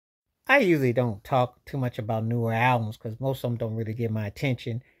I usually don't talk too much about newer albums because most of them don't really get my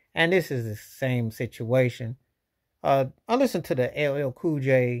attention. And this is the same situation. I listened to the LL Cool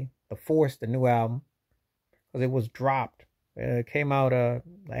J, The Force, the new album, because it was dropped. It came out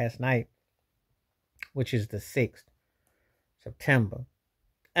last night, which is the 6th September.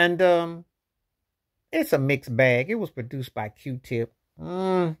 And it's a mixed bag. It was produced by Q-Tip.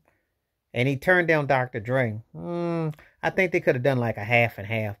 And he turned down Dr. Dre. I think they could have done like a half and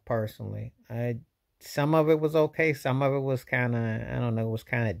half personally. Some of it was okay. Some of it was kind of, I don't know, it was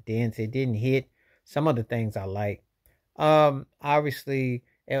kind of dense. It didn't hit. Some of the things I like. Obviously,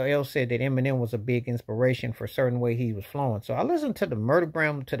 LL said that Eminem was a big inspiration for a certain way he was flowing. So I listened to the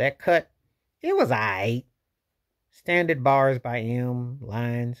Murdergram, to that cut. It was aight. Standard bars by M,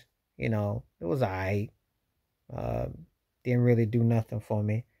 lines, it was aight. Didn't really do nothing for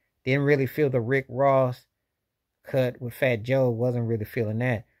me. Didn't really feel the Rick Ross cut with Fat Joe. Wasn't really feeling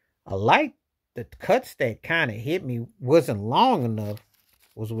that. I like the cuts that kind of hit me. Wasn't long enough.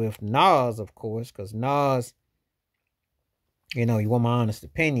 Was with Nas, of course, because Nas, you want my honest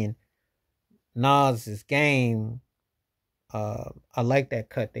opinion. Nas's game, I like that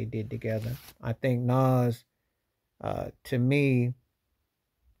cut they did together. I think Nas, to me,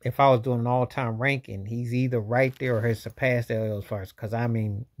 if I was doing an all-time ranking, he's either right there or has surpassed LL as far as, because I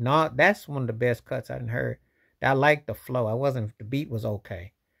mean, that's one of the best cuts I done heard. I liked the flow. The beat was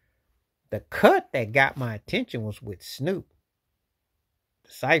okay. The cut that got my attention was with Snoop.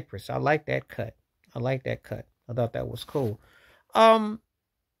 The Cypress. I like that cut. I thought that was cool. The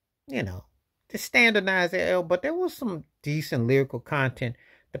standardized LL, but there was some decent lyrical content.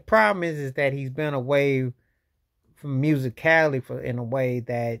 The problem is that he's been away from musicality in a way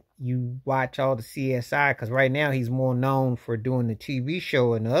that you watch all the CSI, because right now he's more known for doing the TV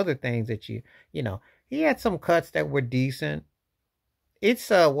show and the other things that he had some cuts that were decent.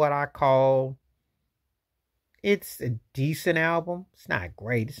 It's what I call, it's a decent album. It's not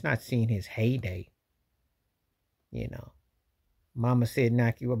great. It's not seeing his heyday. Mama said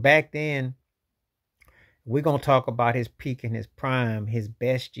knock you. Back then, we're going to talk about his peak and his prime. His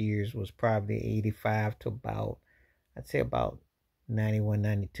best years was probably 85 to about, I'd say about 91,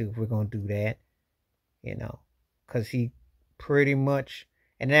 92, if we're going to do that, because he pretty much,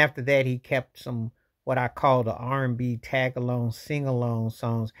 and after that, he kept some, what I call the R&B tag-along, sing-along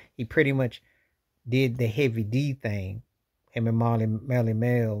songs. He pretty much did the Heavy D thing, him and Melly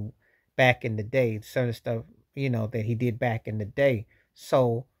Mel back in the day, certain stuff, that he did back in the day.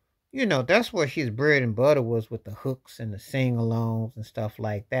 So, that's what his bread and butter was, with the hooks and the sing-alongs and stuff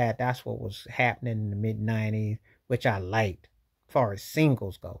like that. That's what was happening in the mid-90s, which I liked, as far as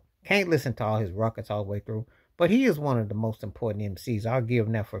singles go. Can't listen to all his records all the way through, but he is one of the most important MCs. I'll give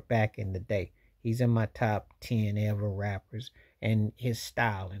him that for back in the day. He's in my top 10 ever rappers, and his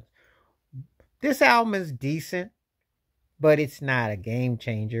styling. This album is decent, but it's not a game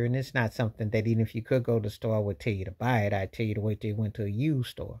changer, and it's not something that even if you could go to the store, I would tell you to buy it. I'd tell you to wait till you went to a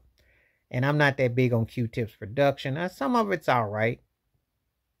used store. And I'm not that big on Q-Tip's production. Some of it's all right.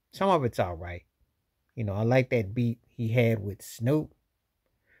 I like that beat he had with Snoop.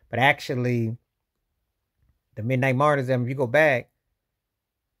 But actually, the Midnight Martyrs album, if you go back,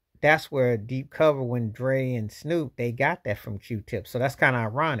 that's where Deep Cover, when Dre and Snoop, they got that from Q-Tip. So that's kind of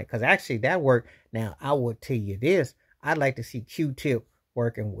ironic, because actually that worked. Now, I would tell you this. I'd like to see Q-Tip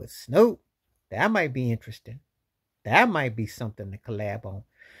working with Snoop. That might be interesting. That might be something to collab on.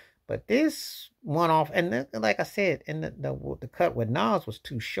 But this one off, and like I said, and the cut with Nas was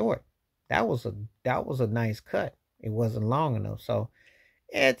too short. That was a nice cut. It wasn't long enough, so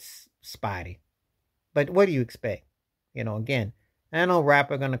it's spotty. But what do you expect? Again, I know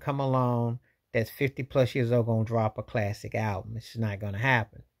rapper gonna come along that's 50 plus years old gonna drop a classic album. It's just not gonna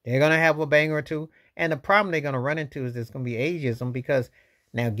happen. They're gonna have a banger or two, and the problem they're gonna run into is there's gonna be ageism, because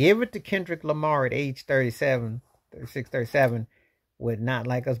now give it to Kendrick Lamar at age 37, 36, 37. Would not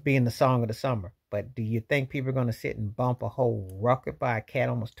like us being the song of the summer. But do you think people are going to sit and bump a whole record by a cat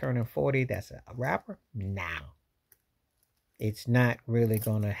almost turning 40 that's a rapper? No. It's not really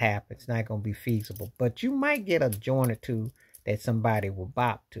going to happen. It's not going to be feasible. But you might get a joint or two that somebody will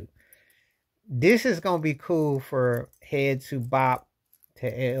bop to. This is going to be cool for heads who bop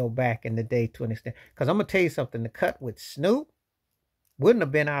to L back in the day to an extent. Because I'm going to tell you something. The cut with Snoop wouldn't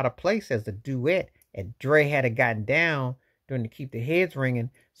have been out of place as a duet. And Dre had gotten down to keep the heads ringing.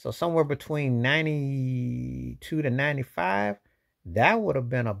 So somewhere between 92 to 95, that would have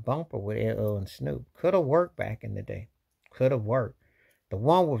been a bumper with LL and Snoop. Could have worked back in the day. Could have worked. The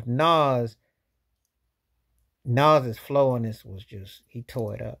one with Nas's flow on this was just, he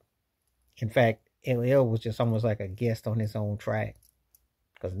tore it up. In fact, LL was just almost like a guest on his own track.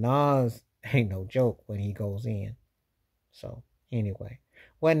 Because Nas ain't no joke when he goes in. So, anyway.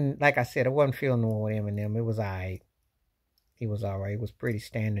 Like I said, I wasn't feeling the one with Eminem. It was alright. He was alright. It was pretty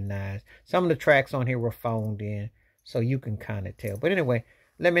standardized. Some of the tracks on here were phoned in, so you can kind of tell. But anyway,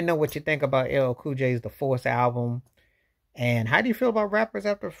 let me know what you think about LL Cool J's The Force album. And how do you feel about rappers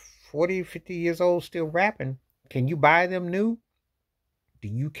after 40, 50 years old still rapping? Can you buy them new? Do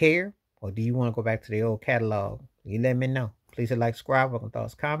you care? Or do you want to go back to the old catalog? You let me know. Please hit like, subscribe, welcome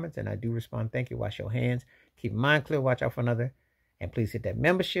thoughts, comments, and I do respond. Thank you. Wash your hands. Keep your mind clear. Watch out for another. And please hit that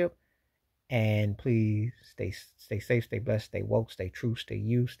membership. And please stay safe, stay blessed, stay woke, stay true, stay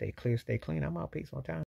you, stay clear, stay clean. I'm out. Peace. On time.